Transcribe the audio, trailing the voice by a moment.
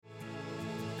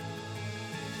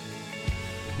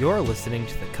You're listening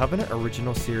to the Covenant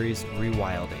Original Series,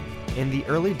 Rewilding. In the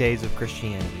early days of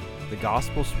Christianity, the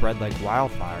gospel spread like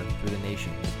wildfire through the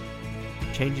nations,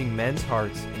 changing men's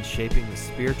hearts and shaping the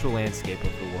spiritual landscape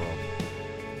of the world.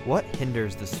 What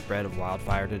hinders the spread of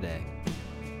wildfire today?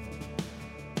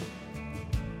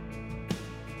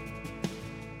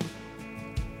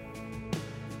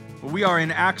 We are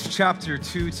in Acts chapter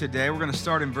 2 today. We're going to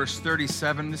start in verse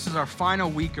 37. This is our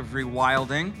final week of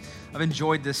Rewilding. I've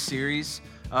enjoyed this series.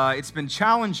 It's been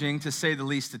challenging, to say the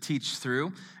least, to teach through.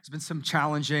 There's been some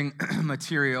challenging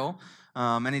material.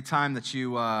 Anytime that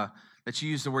you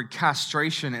use the word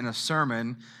castration in a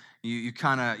sermon, you're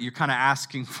kind of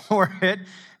asking for it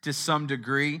to some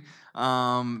degree.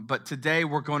 But today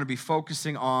we're going to be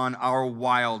focusing on our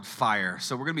wildfire.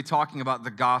 So we're going to be talking about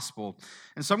the gospel.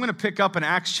 And so I'm going to pick up in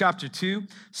Acts chapter 2,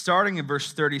 starting in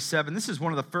verse 37. This is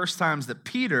one of the first times that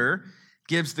Peter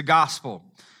gives the gospel.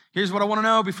 Here's what I want to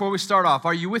know before we start off.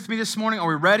 Are you with me this morning? Are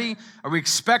we ready? Are we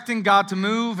expecting God to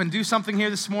move and do something here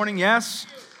this morning? Yes?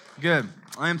 Good.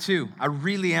 I am too. I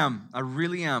really am.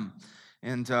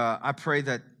 And I pray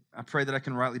that I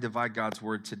can rightly divide God's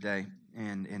word today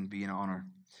and be an honor.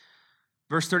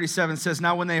 Verse 37 says,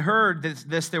 now when they heard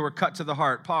this, they were cut to the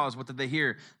heart. Pause. What did they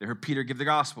hear? They heard Peter give the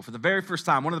gospel. For the very first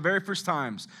time, one of the very first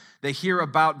times, they hear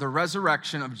about the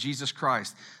resurrection of Jesus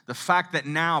Christ. The fact that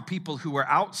now people who were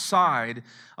outside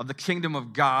of the kingdom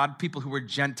of God, people who were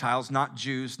Gentiles, not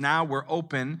Jews, now were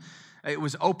open. It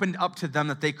was opened up to them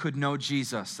that they could know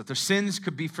Jesus, that their sins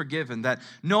could be forgiven, that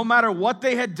no matter what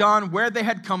they had done, where they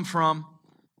had come from,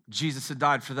 Jesus had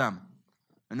died for them.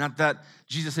 And not that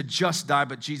Jesus had just died,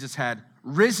 but Jesus had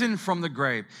risen from the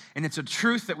grave. And it's a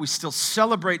truth that we still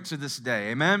celebrate to this day.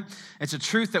 Amen? It's a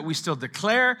truth that we still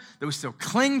declare, that we still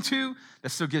cling to, that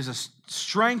still gives us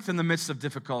strength in the midst of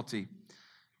difficulty.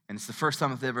 And it's the first time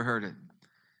that they ever heard it.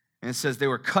 And it says they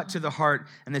were cut to the heart,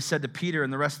 and they said to Peter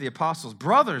and the rest of the apostles,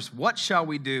 brothers, what shall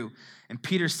we do? And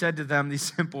Peter said to them these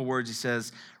simple words. He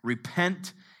says,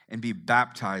 repent and be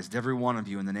baptized, every one of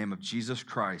you, in the name of Jesus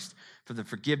Christ, for the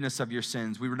forgiveness of your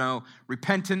sins. We know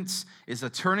repentance is a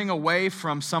turning away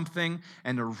from something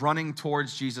and a running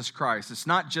towards Jesus Christ. It's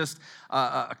not just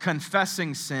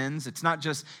confessing sins. It's not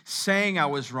just saying I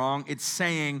was wrong. It's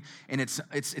saying, and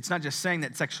it's not just saying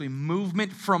that, it's actually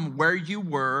movement from where you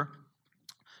were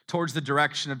towards the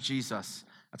direction of Jesus.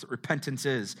 That's what repentance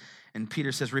is. And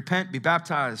Peter says, repent, be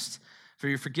baptized for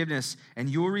your forgiveness, and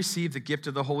you will receive the gift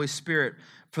of the Holy Spirit.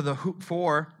 For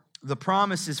the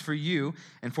promise is for you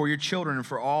and for your children and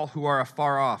for all who are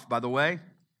afar off. By the way,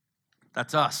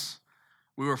 that's us.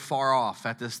 We were far off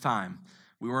at this time.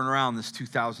 We weren't around this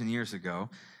 2,000 years ago.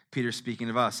 Peter's speaking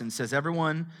of us, and it says,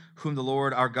 everyone whom the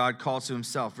Lord our God calls to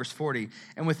himself. Verse 40,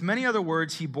 and with many other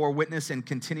words he bore witness and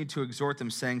continued to exhort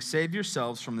them, saying, save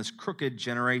yourselves from this crooked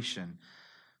generation.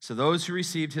 So those who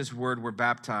received his word were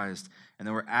baptized, and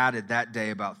there were added that day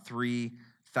about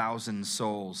 3,000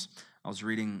 souls. I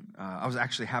was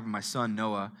actually having my son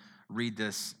Noah read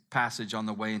this passage on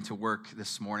the way into work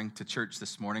this morning, to church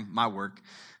this morning, my work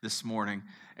this morning.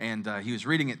 And he was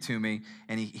reading it to me,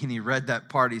 and he read that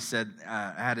part. He said,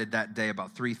 added that day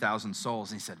about 3,000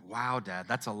 souls. And he said, wow, Dad,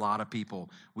 that's a lot of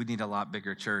people. We need a lot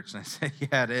bigger church. And I said,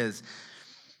 yeah, it is.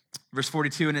 Verse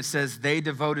 42, and it says, they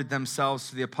devoted themselves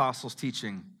to the apostles'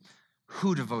 teaching.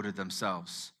 Who devoted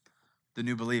themselves? The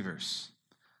new believers,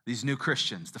 these new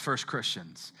Christians, the first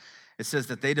Christians. It says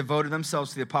that they devoted themselves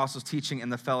to the apostles' teaching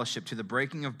and the fellowship, to the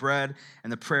breaking of bread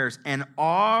and the prayers, and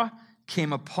awe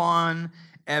came upon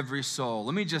every soul.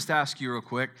 Let me just ask you real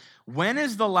quick, when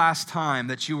is the last time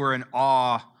that you were in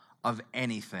awe of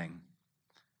anything?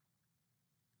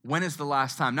 When is the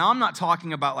last time? Now, I'm not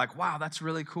talking about like, wow, that's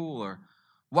really cool, or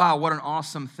wow, what an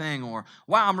awesome thing, or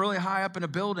wow, I'm really high up in a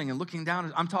building and looking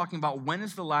down. I'm talking about, when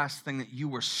is the last thing that you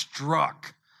were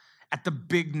struck at the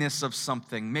bigness of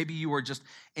something? Maybe you were just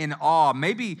in awe.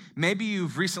 Maybe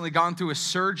you've recently gone through a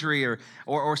surgery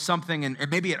or something, and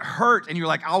maybe it hurt, and you're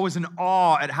like, I was in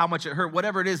awe at how much it hurt.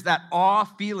 Whatever it is, that awe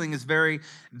feeling is very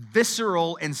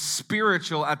visceral and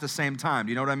spiritual at the same time.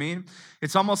 Do you know what I mean?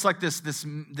 It's almost like this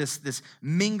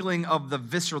mingling of the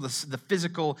visceral, the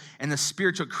physical, and the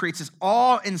spiritual creates this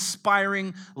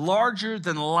awe-inspiring,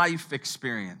 larger-than-life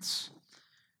experience.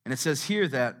 And it says here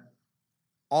that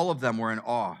all of them were in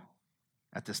awe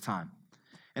at this time.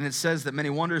 And it says that many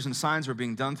wonders and signs were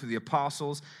being done through the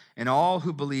apostles, and all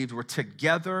who believed were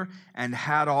together and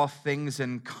had all things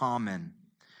in common.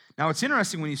 Now, it's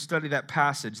interesting when you study that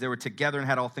passage, they were together and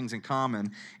had all things in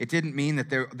common. It didn't mean that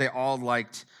they all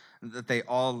liked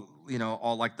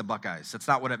the Buckeyes. That's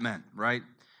not what it meant, right?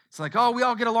 It's like, oh, we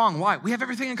all get along. Why? We have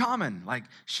everything in common. Like,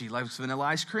 she likes vanilla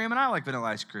ice cream, and I like vanilla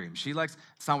ice cream. That's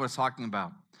not what it's talking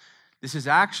about. This is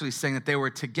actually saying that they were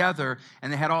together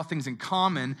and they had all things in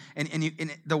common. And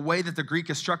the way that the Greek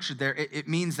is structured there, it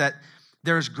means that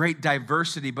there is great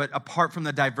diversity, but apart from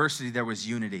the diversity, there was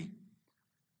unity.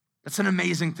 That's an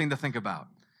amazing thing to think about.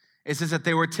 It says that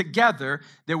they were together,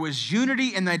 there was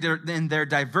unity in their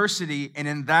diversity, and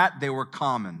in that they were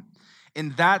common.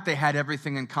 In that they had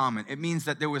everything in common. It means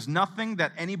that there was nothing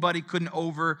that anybody couldn't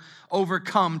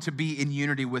overcome to be in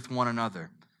unity with one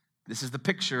another. This is the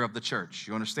picture of the church.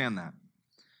 You understand that?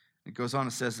 It goes on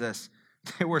and says this.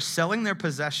 They were selling their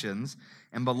possessions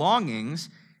and belongings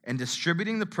and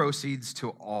distributing the proceeds to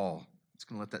all. It's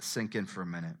going to let that sink in for a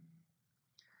minute.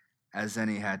 As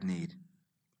any had need.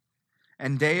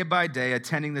 And day by day,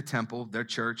 attending the temple, their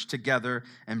church, together,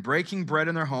 and breaking bread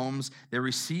in their homes, they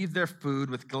received their food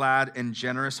with glad and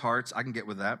generous hearts. I can get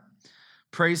with that.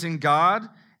 Praising God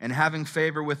and having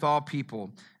favor with all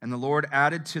people. And the Lord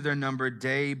added to their number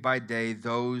day by day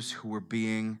those who were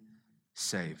being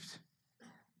saved.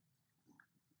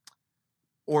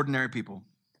 Ordinary people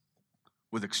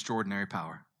with extraordinary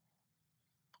power.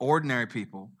 Ordinary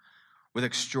people with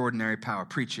extraordinary power,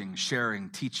 preaching, sharing,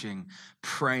 teaching,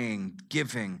 praying,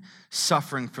 giving,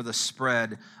 suffering for the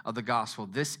spread of the gospel.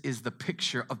 This is the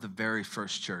picture of the very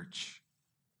first church.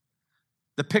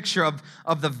 The picture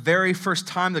of the very first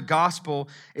time the gospel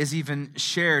is even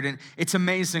shared. And it's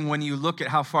amazing when you look at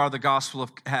how far the gospel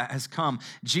has come.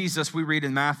 Jesus, we read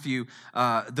in Matthew,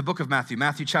 the book of Matthew,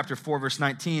 Matthew chapter 4, verse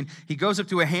 19, he goes up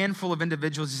to a handful of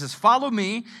individuals. He says, "Follow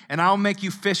me, and I'll make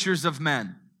you fishers of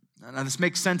men." Now, this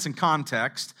makes sense in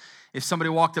context. If somebody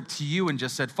walked up to you and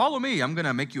just said, "Follow me, I'm going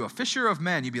to make you a fisher of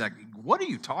men," you'd be like, "What are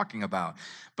you talking about?"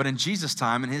 But in Jesus'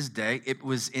 time, in his day, it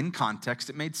was in context.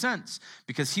 It made sense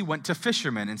because he went to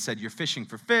fishermen and said, "You're fishing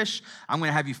for fish. I'm going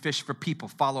to have you fish for people.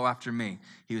 Follow after me."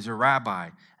 He was a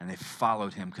rabbi, and they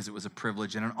followed him because it was a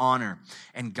privilege and an honor.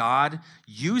 And God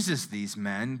uses these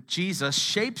men. Jesus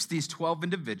shapes these 12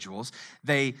 individuals.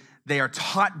 They are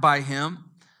taught by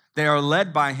him. They are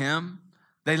led by him.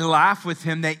 They laugh with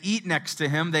him. They eat next to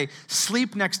him. They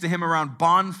sleep next to him around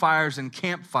bonfires and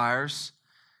campfires.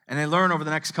 And they learn over the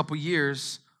next couple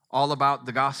years all about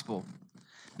the gospel.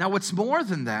 Now, what's more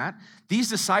than that, these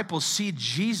disciples see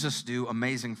Jesus do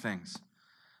amazing things.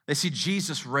 They see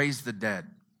Jesus raise the dead.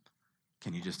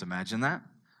 Can you just imagine that?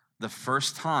 The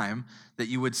first time that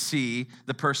you would see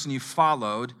the person you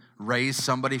followed raise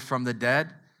somebody from the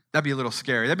dead, that'd be a little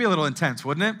scary. That'd be a little intense,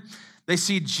 wouldn't it? They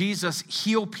see Jesus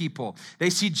heal people.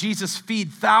 They see Jesus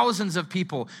feed thousands of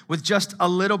people with just a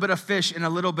little bit of fish and a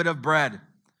little bit of bread.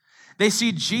 They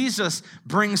see Jesus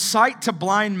bring sight to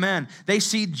blind men. They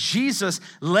see Jesus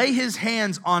lay his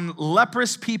hands on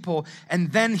leprous people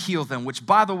and then heal them, which,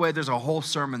 by the way, there's a whole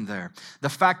sermon there. The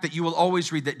fact that you will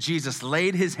always read that Jesus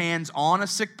laid his hands on a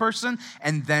sick person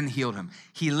and then healed him.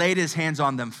 He laid his hands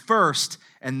on them first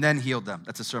and then healed them.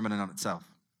 That's a sermon in and of itself.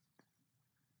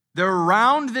 They're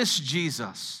around this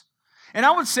Jesus. And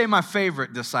I would say my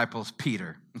favorite disciple is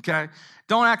Peter, okay?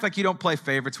 Don't act like you don't play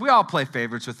favorites. We all play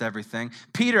favorites with everything.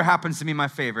 Peter happens to be my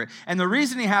favorite. And the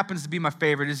reason he happens to be my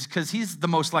favorite is because he's the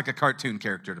most like a cartoon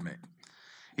character to me.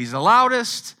 He's the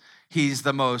loudest. He's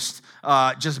the most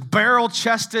just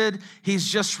barrel-chested. He's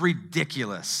just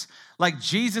ridiculous. Like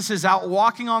Jesus is out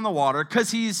walking on the water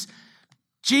because he's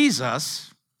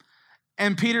Jesus.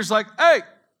 And Peter's like, "Hey,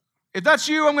 if that's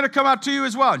you, I'm going to come out to you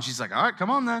as well." And she's like, "All right, come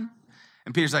on then."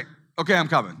 And Peter's like, "Okay, I'm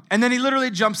coming." And then he literally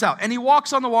jumps out and he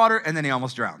walks on the water and then he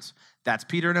almost drowns. That's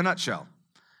Peter in a nutshell.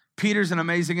 Peter's an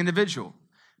amazing individual.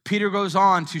 Peter goes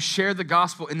on to share the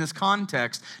gospel in this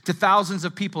context to thousands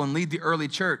of people and lead the early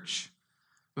church.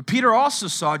 But Peter also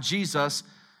saw Jesus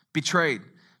betrayed.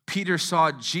 Peter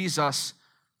saw Jesus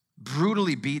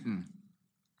brutally beaten,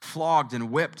 flogged, and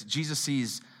whipped.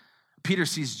 Peter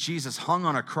sees Jesus hung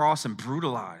on a cross and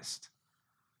brutalized.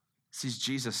 Sees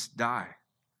Jesus die.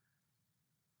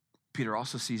 Peter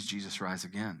also sees Jesus rise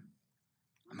again.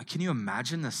 I mean, can you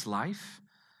imagine this life?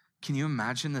 Can you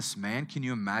imagine this man? Can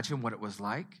you imagine what it was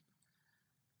like?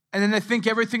 And then they think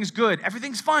everything's good.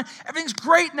 Everything's fine. Everything's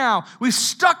great now. We've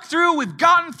stuck through. We've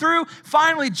gotten through.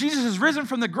 Finally, Jesus has risen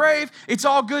from the grave. It's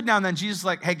all good now. And then Jesus is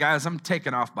like, "Hey, guys, I'm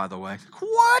taking off, by the way."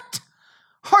 What?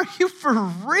 Are you for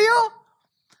real?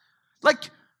 Like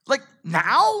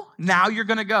now? Now you're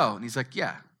going to go. And he's like,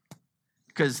 "Yeah,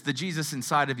 because the Jesus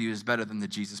inside of you is better than the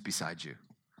Jesus beside you.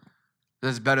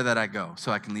 It's better that I go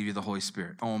so I can leave you the Holy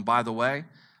Spirit. Oh, and by the way,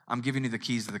 I'm giving you the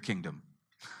keys to the kingdom.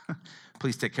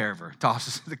 Please take care of her."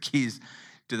 Tosses the keys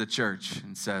to the church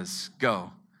and says,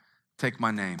 "Go, take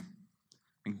my name,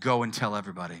 and go and tell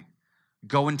everybody.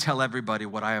 Go and tell everybody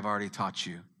what I have already taught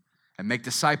you, and make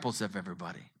disciples of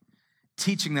everybody,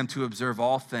 teaching them to observe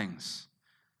all things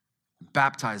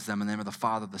baptize them in the name of the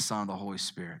Father, the Son, and the Holy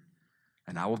Spirit,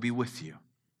 and I will be with you.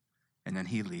 And then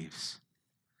he leaves.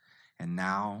 And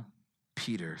now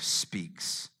Peter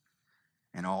speaks,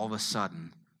 and all of a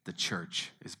sudden, the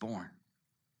church is born.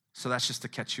 So that's just to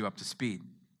catch you up to speed.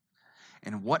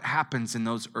 And what happens in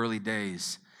those early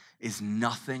days is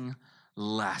nothing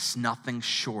less, nothing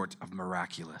short of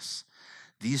miraculous.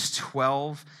 These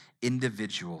 12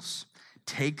 individuals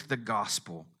take the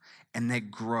gospel and they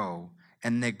grow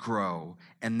and they grow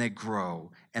and they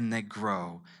grow and they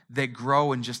grow. They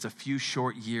grow in just a few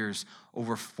short years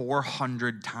over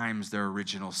 400 times their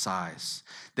original size.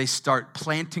 They start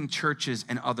planting churches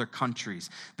in other countries.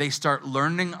 They start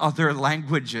learning other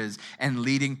languages and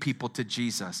leading people to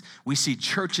Jesus. We see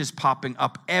churches popping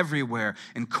up everywhere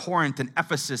in Corinth and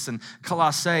Ephesus and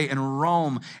Colossae and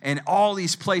Rome and all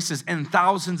these places, and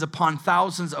thousands upon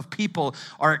thousands of people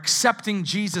are accepting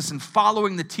Jesus and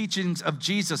following the teachings of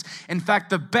Jesus. In fact,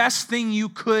 the best thing you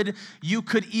could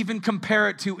even compare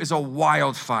it to is a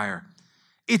wildfire.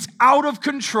 It's out of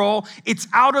control, it's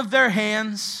out of their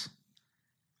hands,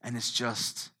 and it's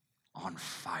just on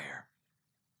fire.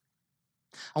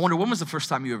 I wonder, when was the first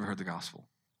time you ever heard the gospel?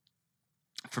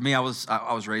 For me, I was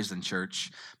raised in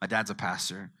church. My dad's a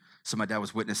pastor, so my dad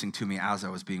was witnessing to me as I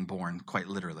was being born, quite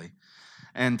literally.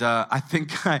 And I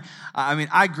think,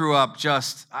 I grew up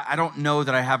I don't know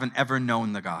that I haven't ever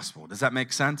known the gospel. Does that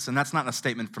make sense? And that's not a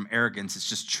statement from arrogance, it's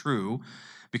just true.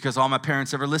 Because all my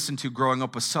parents ever listened to growing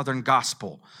up was Southern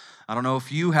gospel. I don't know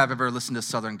if you have ever listened to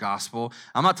Southern gospel.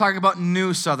 I'm not talking about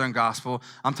new Southern gospel.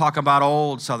 I'm talking about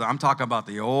old Southern. I'm talking about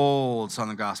the old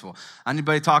Southern gospel.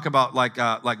 Anybody talk about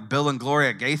like Bill and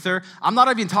Gloria Gaither? I'm not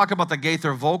even talking about the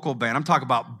Gaither vocal band. I'm talking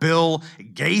about Bill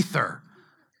Gaither.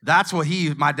 That's what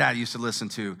my dad used to listen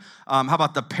to. How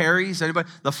about the Perrys? Anybody?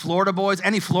 The Florida Boys?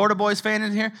 Any Florida Boys fan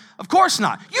in here? Of course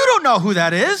not. You don't know who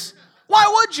that is. Why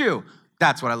would you?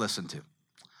 That's what I listened to.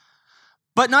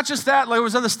 But not just that, there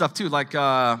was other stuff too, like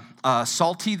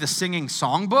Salty the Singing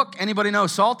Songbook. Anybody know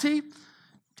Salty?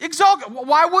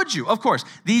 Why would you? Of course,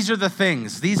 these are the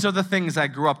things. These are the things I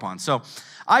grew up on. So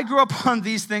I grew up on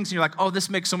these things, and you're like, oh, this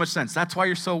makes so much sense. That's why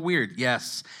you're so weird.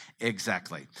 Yes,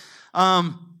 exactly.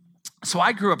 So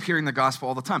I grew up hearing the gospel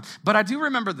all the time. But I do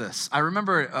remember this. I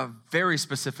remember a very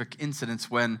specific incident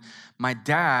when my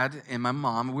dad and my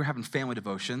mom, we were having family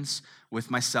devotions with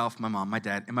myself, my mom, my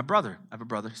dad, and my brother. I have a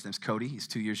brother. His name's Cody. He's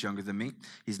 2 years younger than me.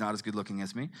 He's not as good looking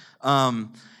as me.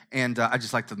 And I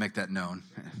just like to make that known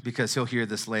because he'll hear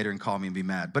this later and call me and be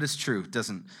mad. But it's true.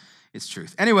 It's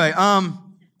truth. Anyway,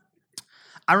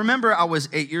 I remember I was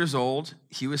 8 years old.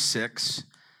 He was 6.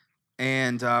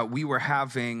 And we were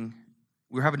having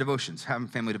devotions, having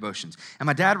family devotions. And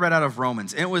my dad read out of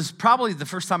Romans. And it was probably the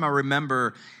first time I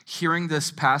remember hearing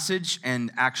this passage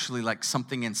and actually like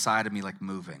something inside of me like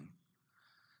moving.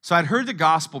 So I'd heard the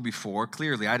gospel before,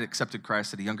 clearly. I'd accepted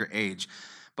Christ at a younger age.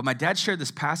 But my dad shared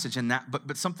this passage, and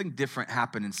but something different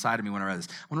happened inside of me when I read this.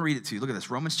 I want to read it to you. Look at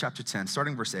this, Romans chapter 10,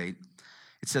 starting verse 8.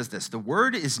 It says this, "The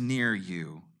word is near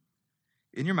you,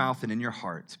 in your mouth and in your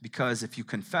heart, because if you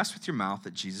confess with your mouth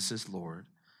that Jesus is Lord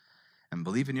and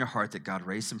believe in your heart that God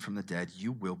raised him from the dead,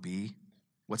 you will be,"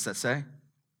 what's that say?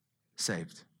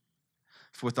 Saved.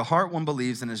 "For with the heart one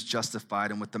believes and is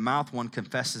justified, and with the mouth one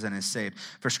confesses and is saved.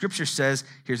 For scripture says,"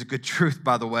 here's a good truth,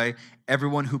 by the way,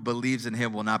 "everyone who believes in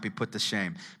him will not be put to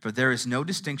shame. For there is no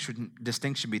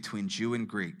distinction between Jew and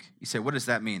Greek." You say, what does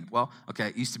that mean? Well, okay,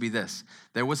 it used to be this.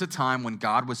 There was a time when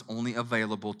God was only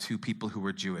available to people who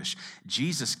were Jewish.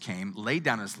 Jesus came, laid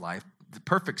down his life, the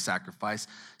perfect sacrifice,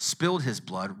 spilled his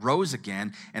blood, rose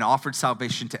again, and offered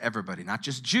salvation to everybody. Not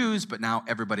just Jews, but now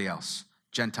everybody else.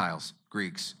 Gentiles,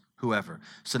 Greeks, whoever.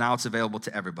 So now it's available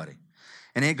to everybody.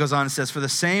 And it goes on and says, "For the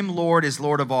same Lord is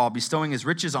Lord of all, bestowing his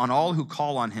riches on all who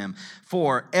call on him.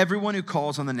 For everyone who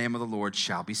calls on the name of the Lord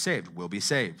shall be saved," will be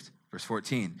saved. Verse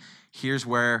 14. Here's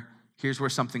where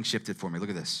something shifted for me. Look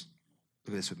at this.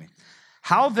 Look at this with me.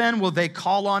 "How then will they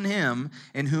call on him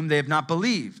in whom they have not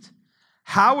believed?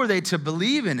 How are they to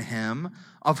believe in him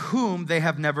of whom they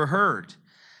have never heard?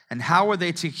 And how are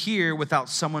they to hear without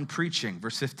someone preaching?"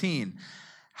 Verse 15.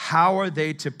 "How are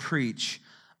they to preach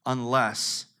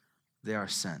unless they are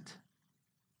sent?"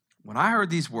 When I heard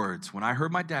these words, when I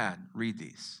heard my dad read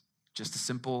these, just a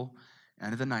simple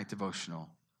end of the night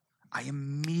devotional, I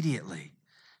immediately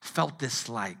felt this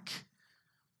like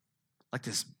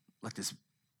this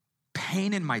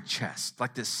pain in my chest,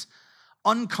 like this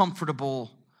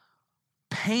uncomfortable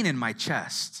pain in my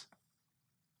chest.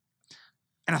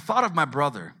 And I thought of my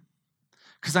brother,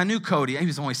 because I knew Cody, he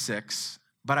was only 6,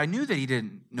 but I knew that he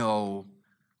didn't know,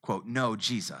 quote, know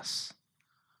Jesus.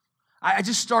 I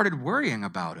just started worrying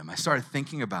about him. I started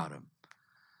thinking about him.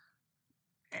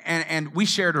 And we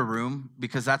shared a room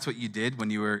because that's what you did when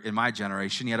you were in my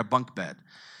generation. You had a bunk bed.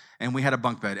 And we had a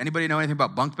bunk bed. Anybody know anything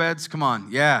about bunk beds? Come on.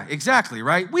 Yeah, exactly,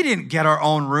 right? We didn't get our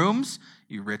own rooms,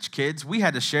 you rich kids. We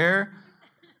had to share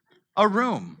a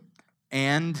room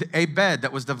and a bed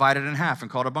that was divided in half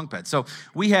and called a bunk bed. So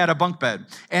we had a bunk bed.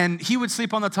 And he would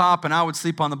sleep on the top and I would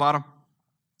sleep on the bottom.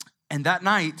 And that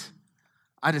night,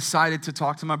 I decided to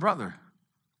talk to my brother.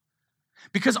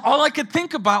 Because all I could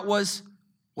think about was,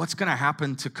 what's going to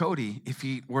happen to Cody if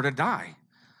he were to die?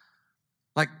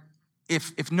 Like,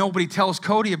 if nobody tells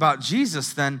Cody about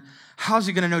Jesus, then how's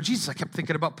he going to know Jesus? I kept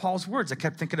thinking about Paul's words. I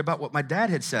kept thinking about what my dad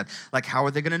had said. Like, how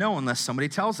are they going to know unless somebody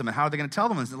tells them? And how are they going to tell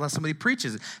them unless somebody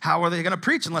preaches? How are they going to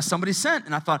preach unless somebody's sent?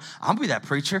 And I thought, I'll be that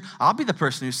preacher. I'll be the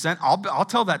person who's sent. I'll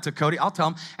tell that to Cody. I'll tell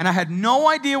him. And I had no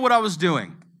idea what I was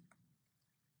doing.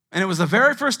 And it was the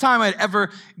very first time I'd ever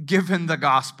given the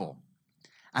gospel.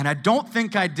 And I don't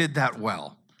think I did that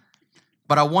well.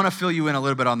 But I want to fill you in a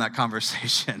little bit on that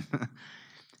conversation.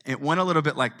 It went a little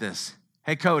bit like this.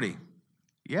 Hey, Cody.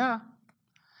 Yeah.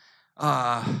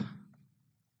 Let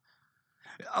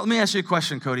me ask you a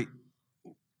question, Cody.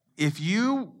 If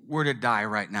you were to die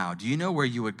right now, do you know where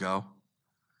you would go?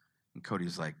 And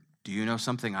Cody's like, do you know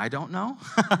something I don't know?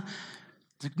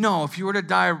 It's like, no, if you were to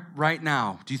die right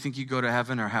now, do you think you'd go to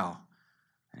heaven or hell?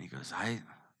 And he goes,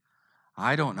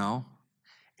 I don't know.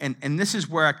 And this is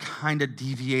where I kind of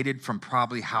deviated from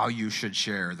probably how you should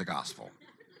share the gospel.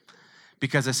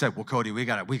 Because I said, well, Cody, we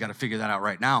gotta figure that out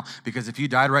right now. Because if you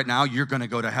died right now, you're gonna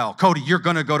go to hell. Cody, you're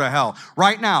gonna go to hell.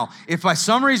 Right now, if by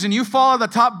some reason you fall out of the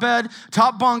top bed,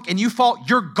 top bunk, and you fall,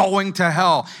 you're going to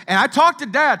hell. And I talked to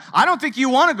Dad, I don't think you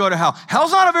wanna go to hell.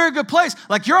 Hell's not a very good place.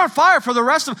 Like, you're on fire for the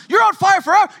rest of, you're on fire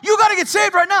forever. You gotta get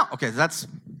saved right now. Okay, that's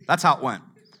how it went.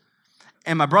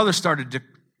 And my brother started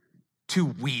to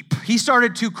weep. He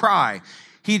started to cry.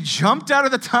 He jumped out of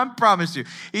the top, I promise you.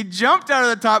 He jumped out of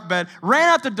the top bed, ran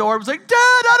out the door, was like, Dad,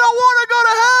 I don't want to go to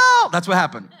hell. That's what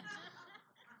happened.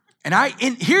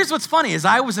 And here's what's funny, is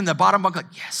I was in the bottom bunk like,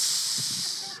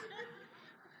 yes.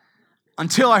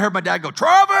 Until I heard my dad go,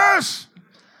 Travis.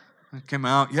 I came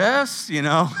out, yes,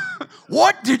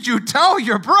 What did you tell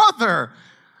your brother?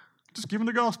 Just give him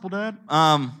the gospel, Dad.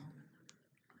 But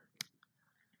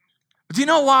do you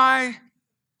know why?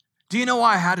 Do you know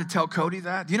why I had to tell Cody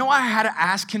that? Do you know why I had to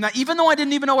ask him that? Even though I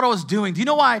didn't even know what I was doing. Do you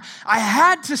know why I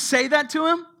had to say that to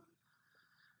him?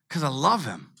 Because I love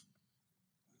him.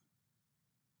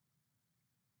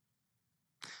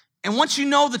 And once you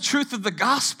know the truth of the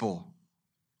gospel,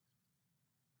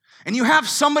 and you have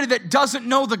somebody that doesn't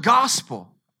know the gospel,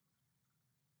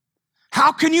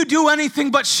 how can you do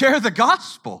anything but share the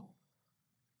gospel?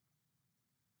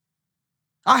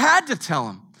 I had to tell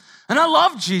him. And I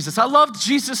love Jesus. I loved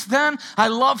Jesus then. I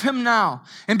love him now.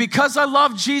 And because I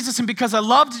love Jesus and because I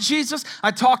loved Jesus,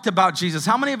 I talked about Jesus.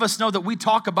 How many of us know that we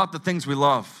talk about the things we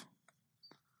love?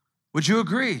 Would you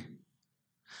agree?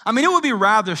 I mean, it would be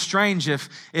rather strange if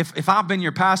I've been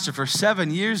your pastor for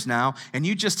 7 years now and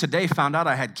you just today found out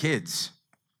I had kids.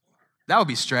 That would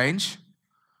be strange.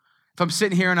 If I'm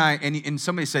sitting here and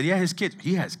somebody said, yeah, his kids,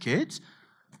 he has kids?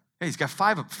 Yeah, he's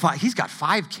got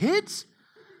five kids?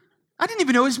 I didn't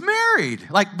even know he's married.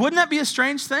 Like, wouldn't that be a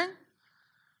strange thing?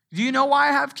 Do you know why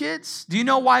I have kids? Do you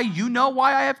know why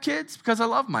I have kids? Because I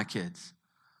love my kids.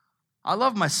 I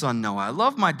love my son Noah. I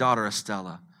love my daughter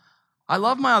Estella. I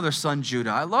love my other son Judah.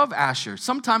 I love Asher.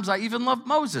 Sometimes I even love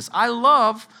Moses. I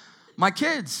love my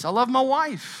kids. I love my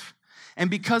wife. And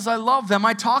because I love them,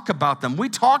 I talk about them. We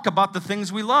talk about the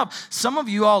things we love. Some of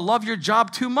you all love your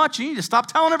job too much. You need to stop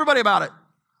telling everybody about it.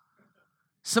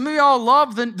 Some of y'all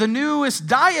love the newest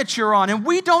diet you're on, and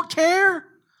we don't care,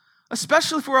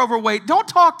 especially if we're overweight. Don't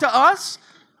talk to us.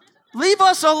 Leave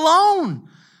us alone.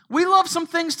 We love some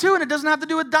things too, and it doesn't have to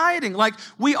do with dieting. Like,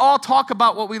 we all talk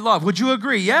about what we love. Would you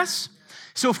agree? Yes?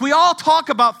 So if we all talk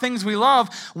about things we love,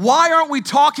 why aren't we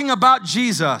talking about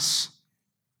Jesus?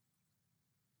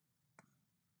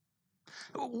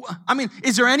 I mean,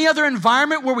 is there any other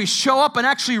environment where we show up and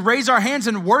actually raise our hands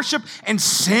and worship and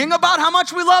sing about how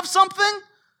much we love something?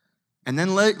 And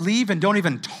then leave and don't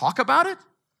even talk about it?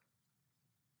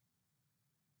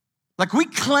 Like, we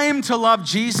claim to love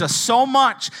Jesus so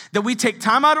much that we take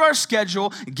time out of our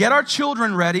schedule, get our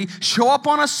children ready, show up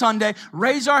on a Sunday,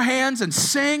 raise our hands and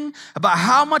sing about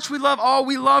how much we love. Oh,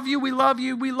 we love you, we love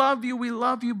you, we love you, we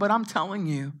love you. But I'm telling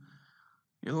you,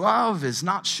 your love is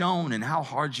not shown in how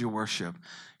hard you worship.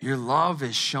 Your love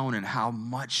is shown in how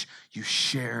much you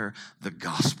share the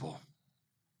gospel.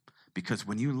 Because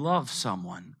when you love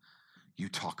someone, you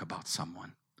talk about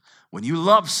someone. When you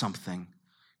love something,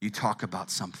 you talk about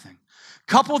something.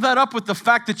 Couple that up with the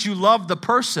fact that you love the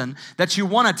person that you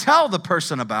want to tell the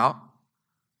person about,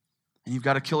 and you've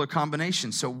got a killer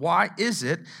combination. So why is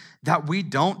it that we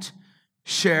don't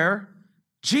share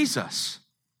Jesus?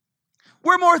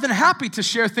 We're more than happy to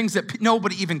share things that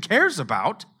nobody even cares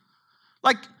about.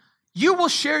 Like, you will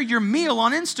share your meal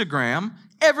on Instagram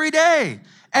every day,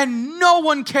 and no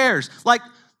one cares. Like,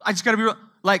 I just gotta be real,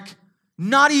 like,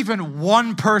 not even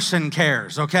one person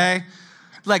cares, okay?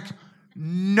 Like,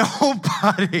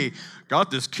 nobody got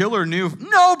this killer new,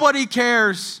 nobody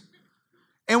cares.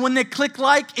 And when they click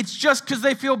like, it's just because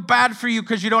they feel bad for you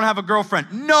because you don't have a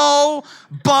girlfriend.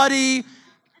 Nobody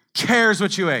cares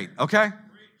what you ate, okay?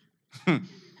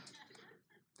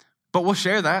 But we'll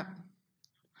share that.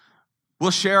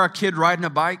 We'll share our kid riding a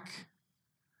bike.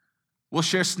 We'll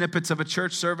share snippets of a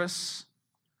church service.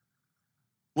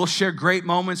 We'll share great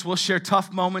moments. We'll share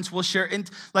tough moments. We'll share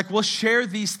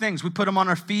these things. We put them on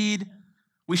our feed.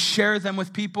 We share them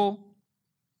with people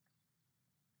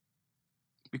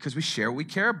because we share what we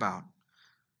care about.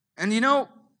 And do you know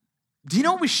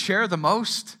what we share the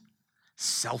most?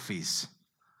 Selfies.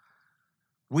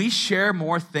 We share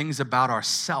more things about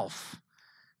ourselves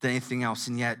than anything else,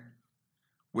 and yet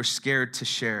we're scared to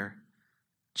share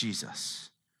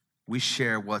Jesus. We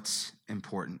share what's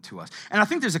important to us. And I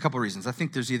think there's a couple reasons. I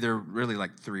think there's either really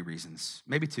like 3 reasons,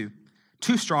 maybe 2.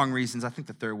 2 strong reasons. I think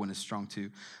the third one is strong too.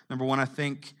 Number 1, I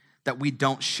think that we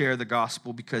don't share the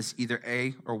gospel because either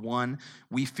A or 1,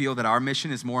 we feel that our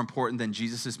mission is more important than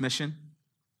Jesus' mission.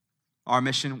 Our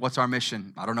mission, what's our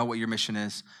mission? I don't know what your mission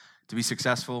is. To be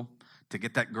successful, to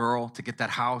get that girl, to get that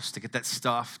house, to get that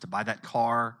stuff, to buy that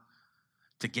car,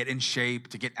 to get in shape,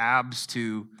 to get abs,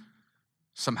 to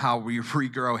somehow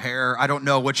regrow hair. I don't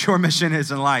know what your mission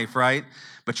is in life, right?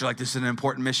 But you're like, this is an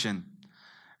important mission.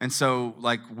 And so,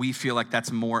 like, we feel like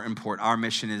that's more important. Our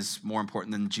mission is more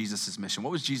important than Jesus' mission.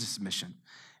 What was Jesus' mission?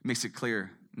 It makes it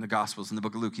clear in the Gospels. In the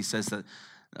book of Luke, he says that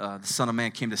the Son of Man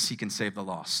came to seek and save the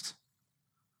lost.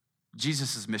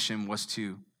 Jesus' mission was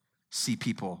to see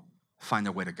people find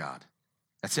their way to God.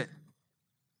 That's it.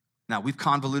 Now, we've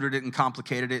convoluted it and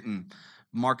complicated it and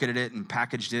marketed it and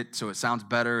packaged it so it sounds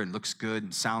better and looks good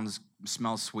and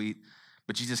smells sweet.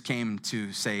 But Jesus came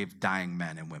to save dying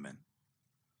men and women.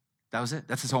 That was it.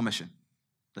 That's his whole mission.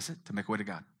 That's it, to make a way to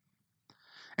God.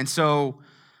 And so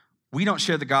we don't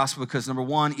share the gospel because, number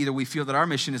 1, either we feel that our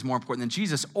mission is more important than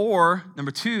Jesus, or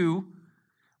number 2,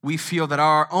 we feel that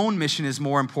our own mission is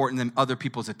more important than other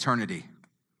people's eternity.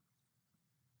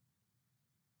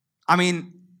 I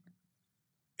mean,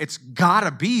 it's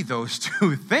gotta be those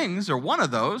 2 things, or one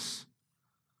of those.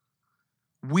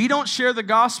 We don't share the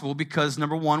gospel because,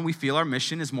 number 1, we feel our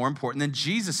mission is more important than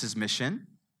Jesus' mission.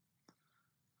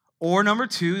 Or number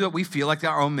 2, that we feel like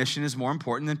our own mission is more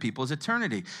important than people's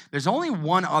eternity. There's only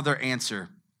one other answer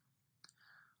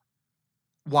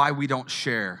why we don't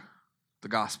share the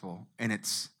gospel, and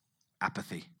it's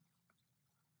apathy.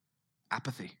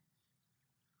 Apathy.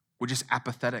 We're just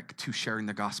apathetic to sharing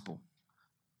the gospel.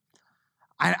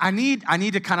 I need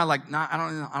to kind of like, I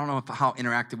don't know how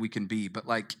interactive we can be, but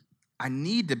like, I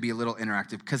need to be a little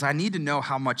interactive because I need to know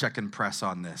how much I can press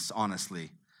on this,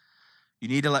 honestly. You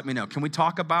need to let me know. Can we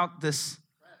talk about this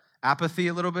apathy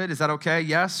a little bit? Is that okay?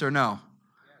 Yes or no?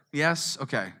 Yes?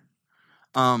 Okay.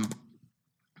 I'm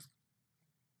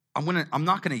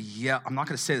not gonna yell. I'm not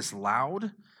gonna say this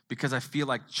loud because I feel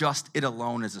like just it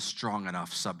alone is a strong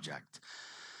enough subject.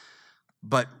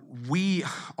 But we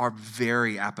are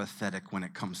very apathetic when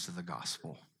it comes to the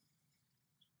gospel.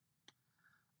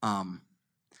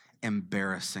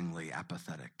 Embarrassingly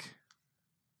apathetic.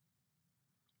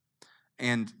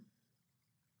 And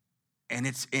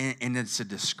it's a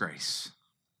disgrace.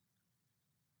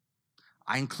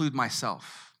 I include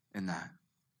myself in that.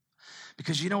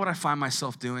 Because you know what I find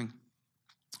myself doing?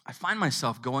 I find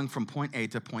myself going from point A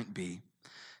to point B,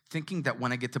 thinking that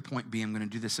when I get to point B, I'm going to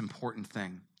do this important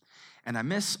thing. And I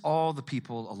miss all the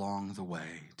people along the way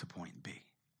to point B.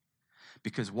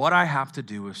 Because what I have to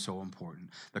do is so important.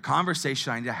 The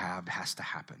conversation I need to have has to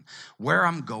happen. Where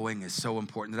I'm going is so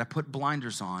important that I put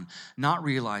blinders on, not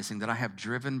realizing that I have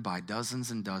driven by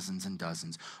dozens and dozens and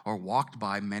dozens, or walked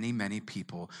by many, many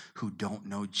people who don't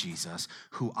know Jesus,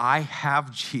 who I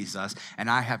have Jesus, and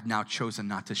I have now chosen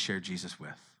not to share Jesus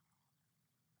with.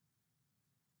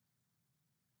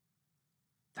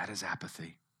 That is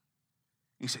apathy.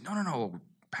 You say, no,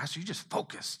 Pastor, you just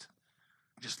focused.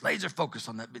 Just laser focused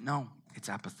on that. But no, it's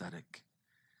apathetic.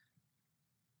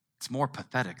 It's more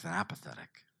pathetic than apathetic.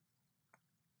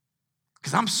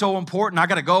 Because I'm so important. I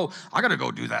gotta go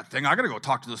do that thing. I gotta go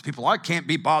talk to those people. I can't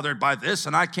be bothered by this,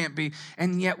 and I can't be.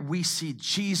 And yet we see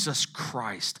Jesus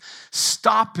Christ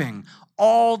stopping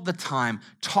all the time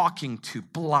talking to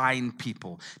blind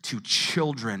people, to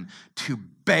children, to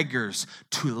beggars,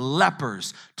 to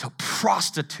lepers, to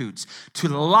prostitutes, to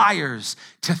liars,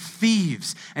 to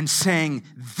thieves, and saying,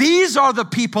 these are the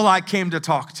people I came to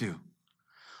talk to.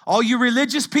 All you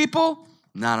religious people?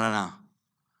 No.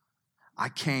 I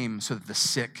came so that the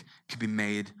sick could be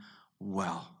made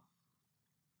well.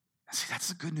 And see, that's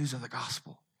the good news of the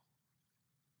gospel.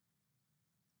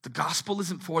 The gospel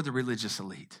isn't for the religious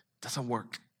elite. It doesn't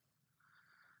work.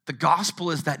 The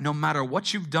gospel is that no matter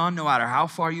what you've done, no matter how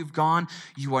far you've gone,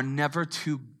 you are never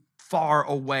too far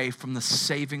away from the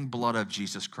saving blood of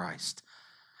Jesus Christ.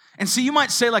 And see, you might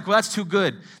say like, well, that's too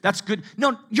good. That's good.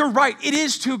 No, you're right. It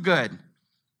is too good.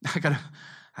 I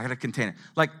gotta contain it.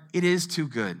 Like, it is too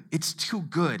good. It's too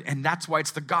good. And that's why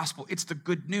it's the gospel. It's the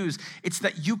good news. It's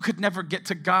that you could never get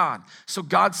to God. So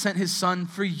God sent his son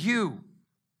for you.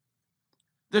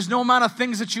 There's no amount of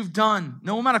things that you've done,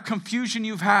 no amount of confusion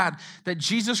you've had that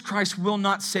Jesus Christ will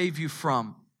not save you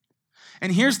from.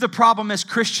 And here's the problem as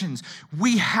Christians.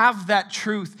 We have that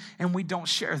truth and we don't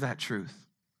share that truth.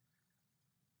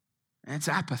 And it's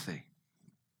apathy.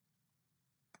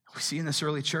 We see in this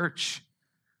early church,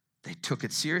 they took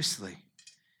it seriously.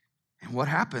 And what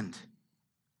happened?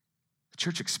 The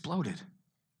church exploded.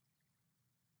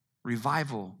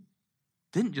 Revival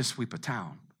didn't just sweep a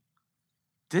town,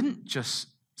 didn't just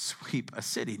sweep a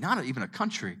city, not even a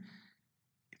country.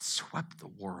 It swept the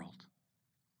world.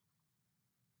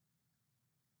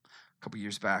 A couple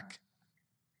years back,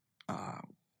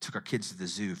 took our kids to the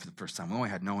zoo for the first time. We only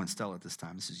had Noah and Stella at this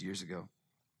time. This is years ago.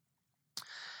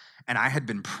 And I had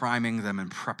been priming them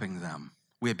and prepping them.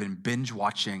 We had been binge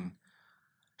watching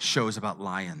shows about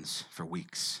lions for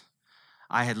weeks.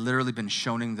 I had literally been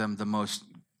showing them the most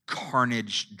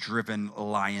carnage-driven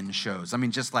lion shows. I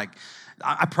mean, just like,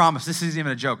 I promise, this isn't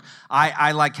even a joke.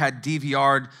 I like had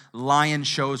DVR'd lion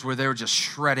shows where they were just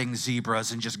shredding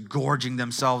zebras and just gorging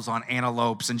themselves on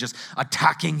antelopes and just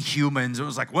attacking humans. It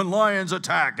was like, when lions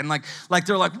attack, and like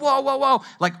they're like, whoa.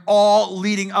 Like all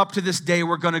leading up to this day,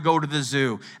 we're gonna go to the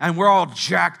zoo. And we're all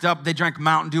jacked up. They drank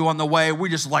Mountain Dew on the way. We're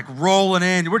just like rolling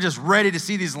in. We're just ready to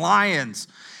see these lions.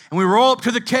 And we roll up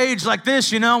to the cage like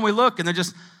this, and we look, and they're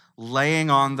just laying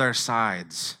on their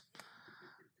sides.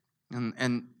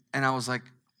 And I was like,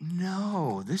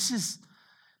 no, this is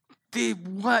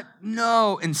what?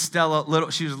 No. And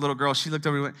Stella, she was a little girl, she looked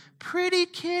over and went, pretty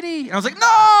kitty. And I was like,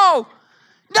 no,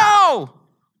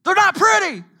 they're not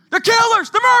pretty. They're killers,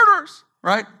 they're murderers,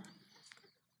 right?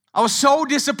 I was so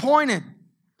disappointed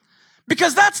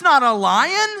because that's not a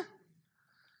lion.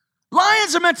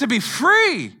 Lions are meant to be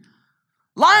free.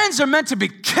 Lions are meant to be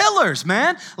killers,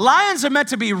 man. Lions are meant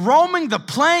to be roaming the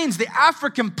plains, the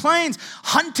African plains,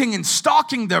 hunting and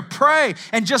stalking their prey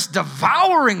and just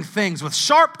devouring things with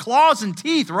sharp claws and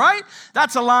teeth, right?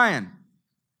 That's a lion.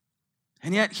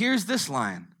 And yet here's this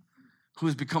lion who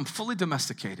has become fully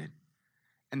domesticated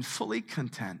and fully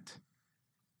content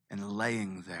and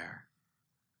laying there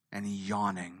and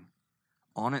yawning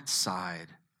on its side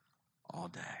all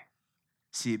day.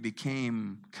 See, it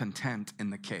became content in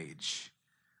the cage.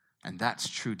 And that's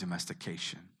true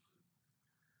domestication.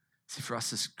 See, for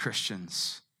us as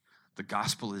Christians, the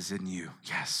gospel is in you.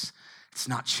 Yes, it's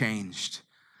not changed.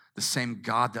 The same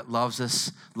God that loves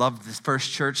us, loved the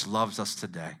first church, loves us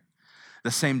today.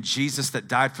 The same Jesus that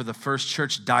died for the first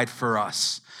church died for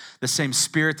us. The same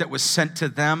Spirit that was sent to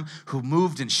them, who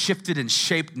moved and shifted and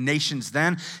shaped nations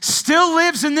then, still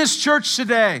lives in this church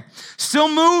today, still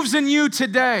moves in you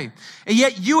today. And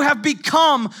yet you have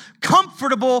become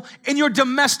comfortable in your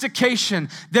domestication.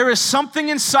 There is something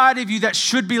inside of you that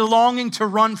should be longing to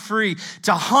run free,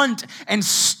 to hunt and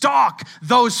stalk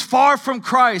those far from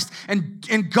Christ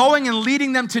and going and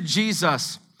leading them to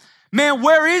Jesus. Man,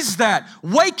 where is that?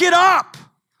 Wake it up.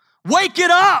 Wake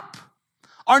it up.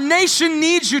 Our nation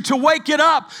needs you to wake it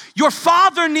up. Your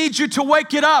father needs you to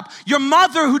wake it up. Your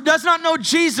mother who does not know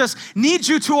Jesus needs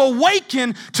you to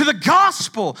awaken to the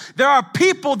gospel. There are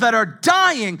people that are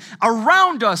dying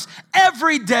around us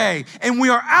every day, and we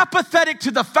are apathetic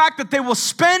to the fact that they will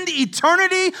spend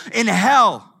eternity in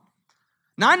hell.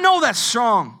 Now, I know that's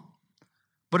strong,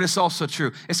 but it's also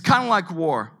true. It's kind of like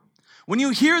war. When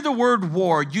you hear the word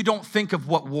war, you don't think of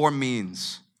what war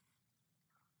means.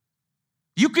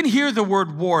 You can hear the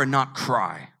word war and not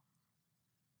cry.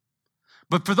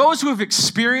 But for those who have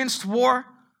experienced war,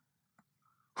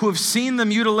 who have seen the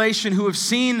mutilation, who have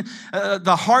seen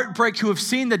the heartbreak, who have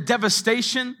seen the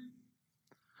devastation,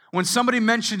 when somebody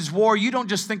mentions war, you don't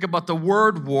just think about the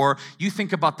word war, you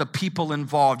think about the people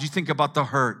involved, you think about the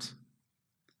hurt.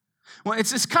 Well,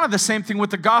 it's kind of the same thing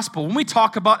with the gospel. When we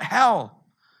talk about hell,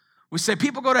 We say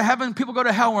people go to heaven, people go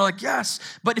to hell. And we're like, yes.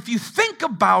 But if you think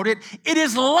about it, it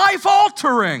is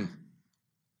life-altering.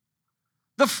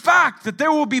 The fact that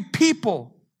there will be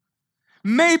people,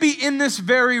 maybe in this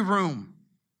very room,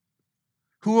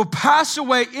 who will pass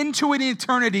away into an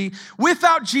eternity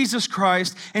without Jesus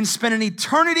Christ and spend an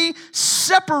eternity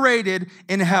separated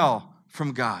in hell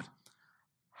from God.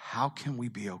 How can we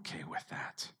be okay with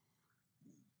that?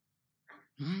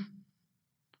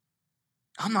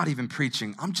 I'm not even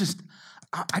preaching. I'm just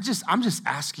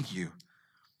asking you,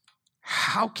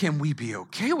 how can we be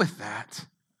okay with that?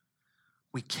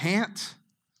 We can't,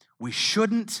 we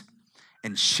shouldn't,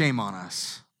 and shame on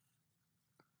us.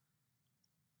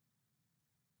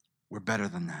 We're better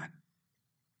than that.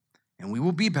 And we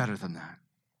will be better than that.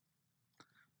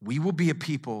 We will be a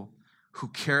people who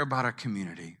care about our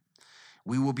community.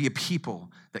 We will be a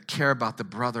people that care about the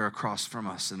brother across from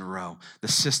us in the row, the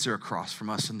sister across from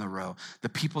us in the row, the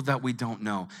people that we don't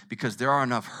know, because there are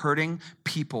enough hurting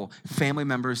people, family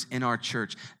members in our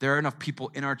church. There are enough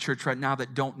people in our church right now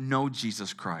that don't know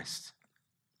Jesus Christ.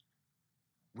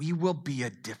 We will be a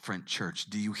different church.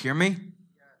 Do you hear me?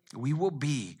 We will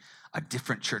be a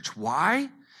different church. Why?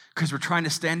 Because we're trying to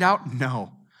stand out?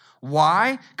 No.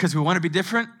 Why? Because we want to be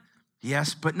different?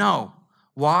 Yes, but no.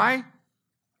 Why?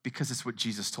 Because it's what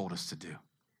Jesus told us to do.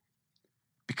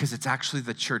 Because it's actually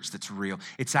the church that's real.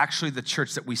 It's actually the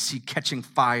church that we see catching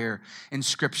fire in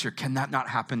Scripture. Can that not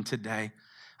happen today?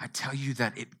 I tell you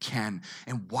that it can.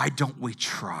 And why don't we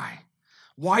try?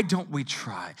 Why don't we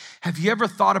try? Have you ever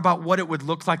thought about what it would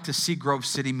look like to see Grove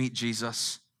City meet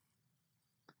Jesus?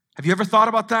 Have you ever thought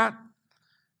about that?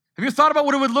 Have you ever thought about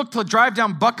what it would look to drive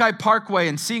down Buckeye Parkway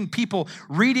and seeing people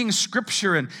reading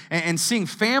Scripture and seeing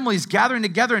families gathering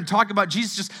together and talking about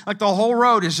Jesus? Just like the whole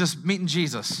road is just meeting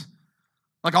Jesus.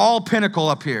 Like all Pinnacle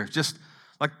up here. Just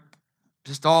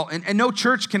all, and no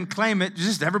church can claim it.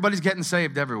 Just everybody's getting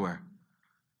saved everywhere.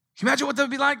 Can you imagine what that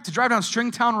would be like to drive down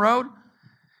Stringtown Road?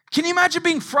 Can you imagine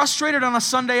being frustrated on a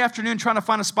Sunday afternoon trying to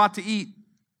find a spot to eat?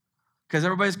 Because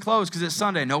everybody's closed because it's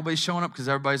Sunday. Nobody's showing up because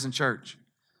everybody's in church.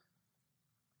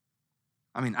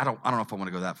 I mean, I don't know if I want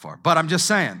to go that far, but I'm just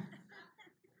saying.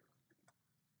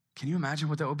 Can you imagine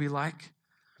what that would be like?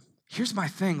 Here's my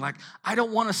thing. I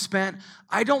don't want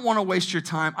to waste your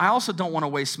time. I also don't want to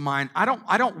waste mine. I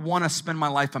don't want to spend my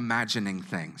life imagining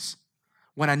things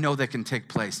when I know they can take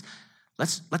place.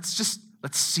 Let's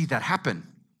see that happen.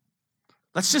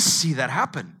 Let's just see that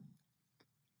happen.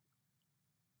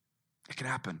 It can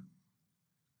happen.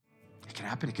 It can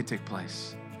happen. It can take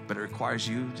place. But it requires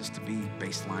you just to be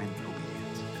baseline obedient.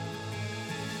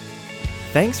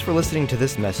 Thanks for listening to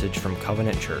this message from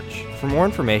Covenant Church. For more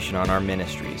information on our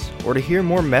ministries or to hear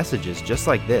more messages just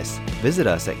like this, visit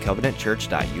us at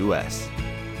covenantchurch.us.